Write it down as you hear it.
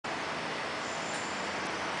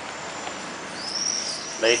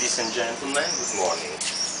Ladies and gentlemen, good morning.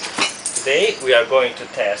 Today we are going to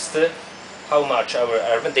test how much our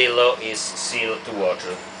Armadillo is sealed to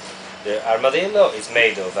water. The Armadillo is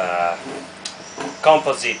made of a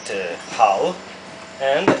composite hull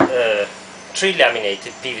and a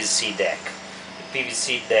 3-laminated PVC deck. The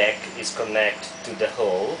PVC deck is connected to the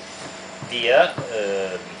hull via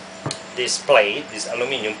this plate, these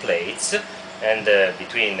aluminum plates, and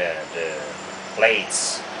between the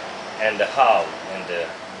plates and the hull and the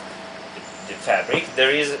fabric there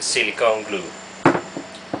is silicone glue.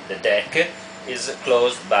 The deck is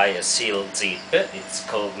closed by a seal zip. It's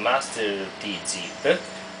called Master T-zip.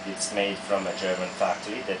 It's made from a German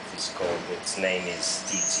factory that is called, its name is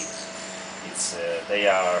T-zip.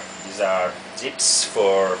 These are zips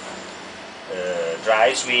for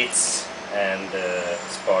dry suites and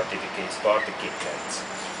sport equipment.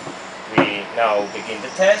 We now begin the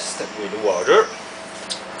test with water.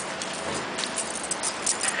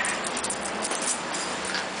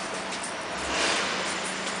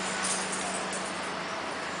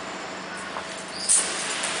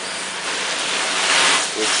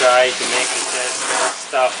 We try to make the test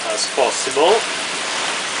as tough as possible.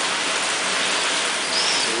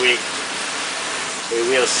 We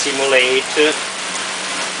will simulate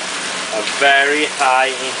a very high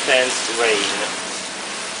intense rain.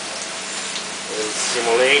 We'll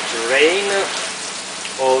simulate rain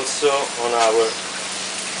also on our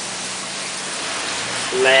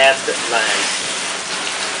LED lamp.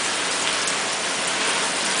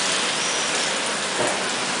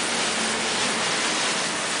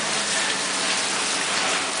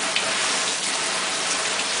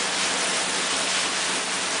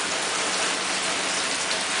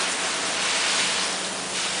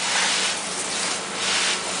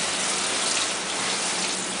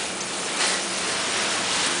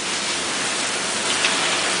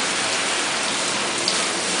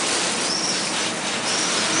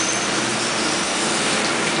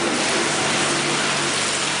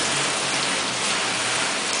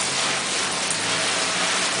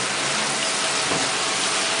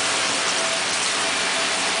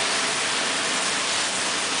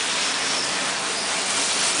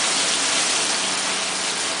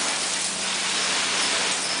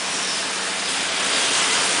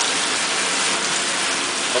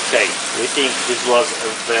 Okay, we think this was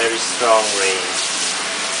a very strong rain.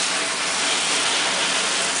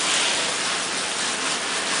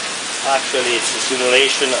 Actually, it's a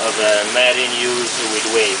simulation of a marine use with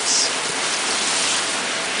waves.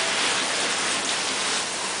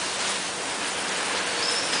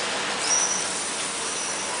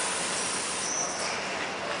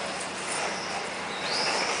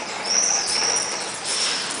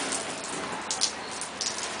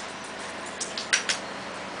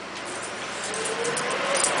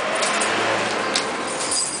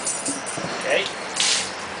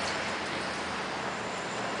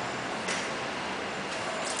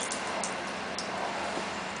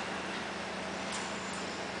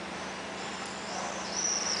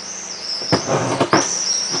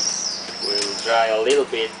 We'll dry a little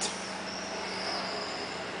bit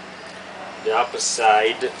the upper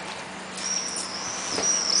side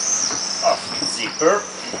of the zipper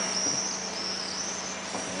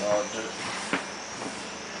in order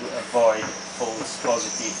to avoid false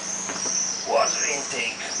positive water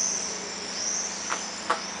intake.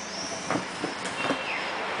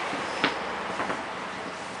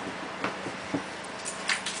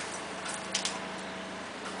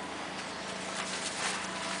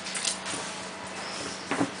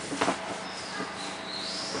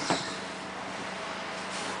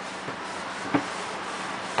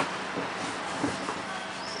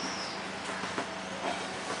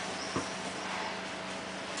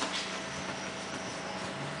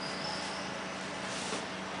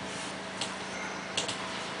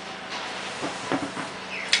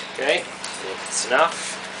 Okay, it's enough.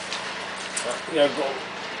 Now we are going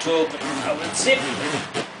to open our zip.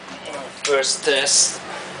 First test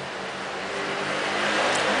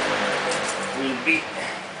will be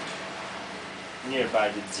nearby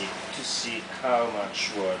the zip to see how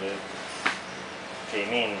much water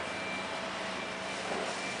came in.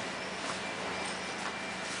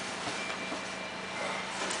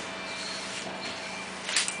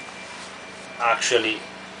 Actually,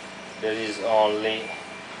 there is only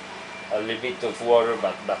a little bit of water,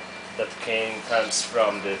 but that comes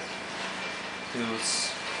from the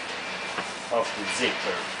tools of the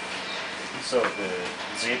zipper. So the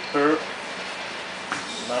zipper,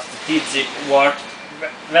 Master T-zip, worked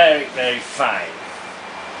very fine.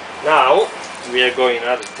 Now we are going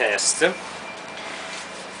another test,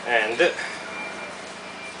 and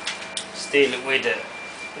still with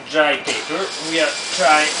dry paper, we are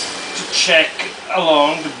trying to check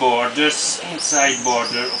along the borders, inside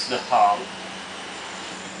border of the hull,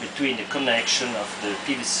 between the connection of the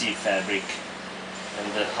PVC fabric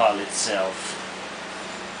and the hull itself.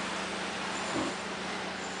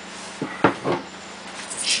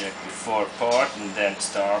 Check the foreport and then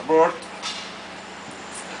starboard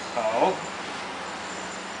the hull.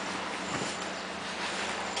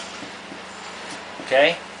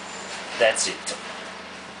 Okay, that's it.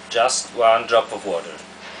 Just one drop of water.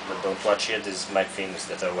 But don't watch here, this is my fingers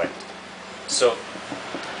that are wet. So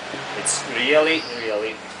it's really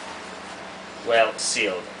well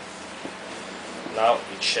sealed. Now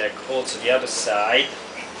we check also the other side.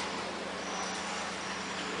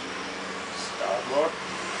 Starboard.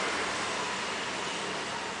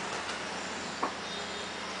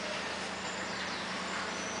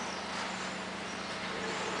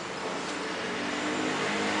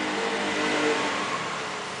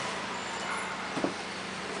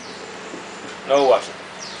 No water.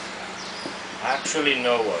 Actually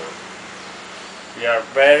no water. We are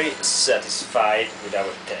very satisfied with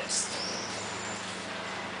our test.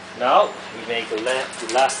 Now we make the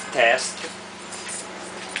last test.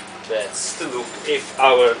 That's to look if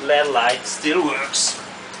our LED light still works.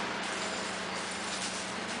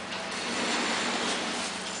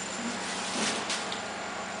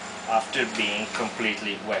 After being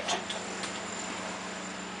completely wetted.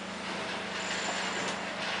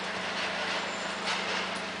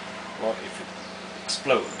 Or if it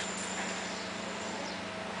explodes.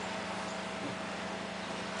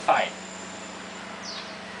 Fine.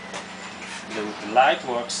 The light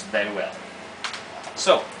works very well.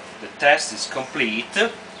 So, the test is complete.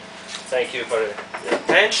 Thank you for your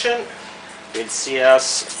attention. We'll see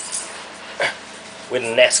us with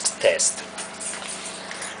the next test.